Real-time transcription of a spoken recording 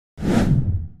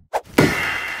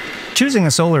Choosing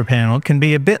a solar panel can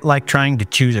be a bit like trying to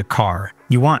choose a car.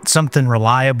 You want something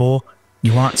reliable,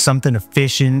 you want something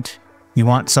efficient, you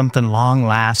want something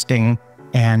long-lasting,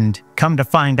 and come to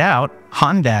find out,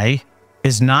 Hyundai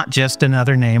is not just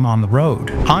another name on the road.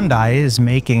 Hyundai is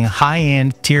making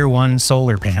high-end Tier 1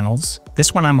 solar panels.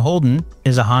 This one I'm holding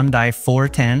is a Hyundai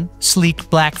 410, sleek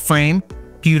black frame,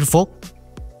 beautiful.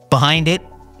 Behind it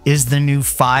is the new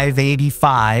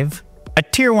 585. A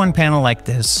Tier 1 panel like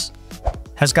this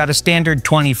has got a standard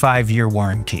 25-year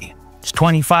warranty. It's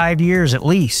 25 years at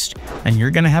least, and you're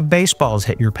gonna have baseballs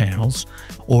hit your panels,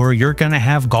 or you're gonna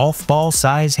have golf ball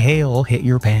size hail hit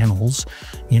your panels.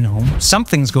 You know,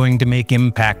 something's going to make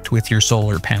impact with your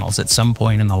solar panels at some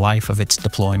point in the life of its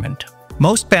deployment.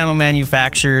 Most panel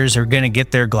manufacturers are gonna get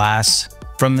their glass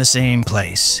from the same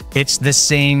place. It's the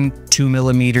same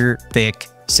 2mm thick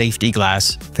safety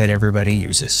glass that everybody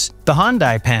uses. The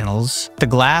Hyundai panels, the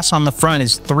glass on the front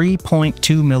is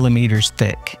 3.2 millimeters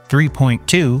thick.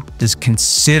 3.2 is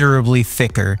considerably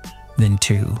thicker than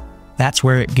 2. That's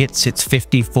where it gets its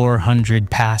 5,400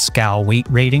 Pascal weight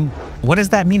rating. What does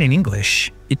that mean in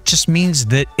English? It just means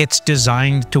that it's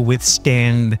designed to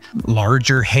withstand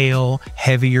larger hail,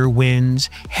 heavier winds,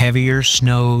 heavier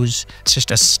snows. It's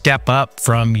just a step up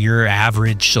from your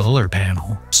average solar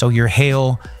panel. So your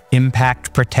hail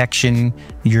impact protection,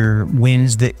 your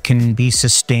winds that can be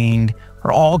sustained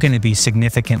are all going to be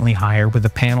significantly higher with a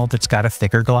panel that's got a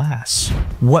thicker glass.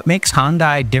 What makes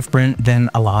Hyundai different than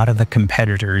a lot of the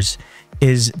competitors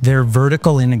is their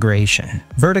vertical integration.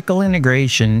 Vertical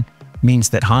integration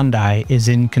means that Hyundai is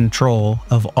in control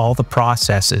of all the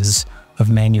processes of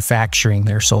manufacturing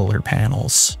their solar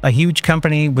panels. A huge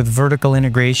company with vertical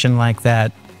integration like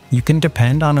that, you can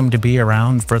depend on them to be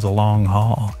around for the long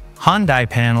haul. Hyundai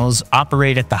panels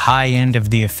operate at the high end of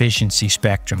the efficiency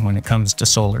spectrum when it comes to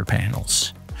solar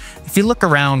panels. If you look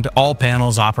around, all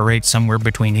panels operate somewhere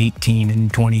between 18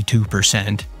 and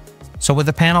 22%. So with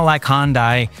a panel like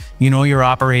Hyundai, you know you're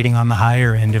operating on the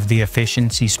higher end of the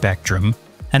efficiency spectrum,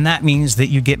 and that means that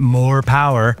you get more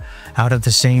power out of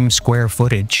the same square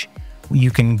footage.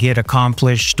 You can get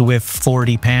accomplished with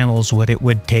 40 panels what it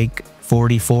would take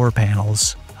 44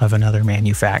 panels of another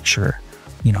manufacturer.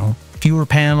 You know, fewer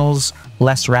panels,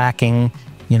 less racking,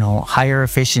 you know, higher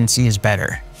efficiency is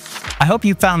better. I hope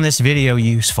you found this video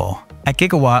useful. At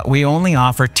Gigawatt, we only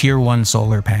offer Tier 1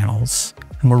 solar panels,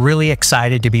 and we're really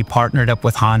excited to be partnered up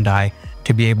with Hyundai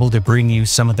to be able to bring you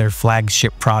some of their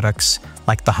flagship products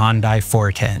like the Hyundai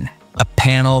 410, a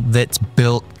panel that's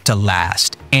built to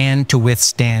last and to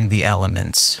withstand the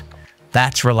elements.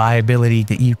 That's reliability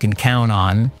that you can count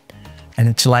on, and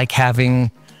it's like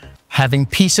having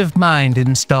peace of mind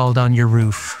installed on your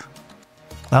roof.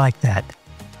 I like that.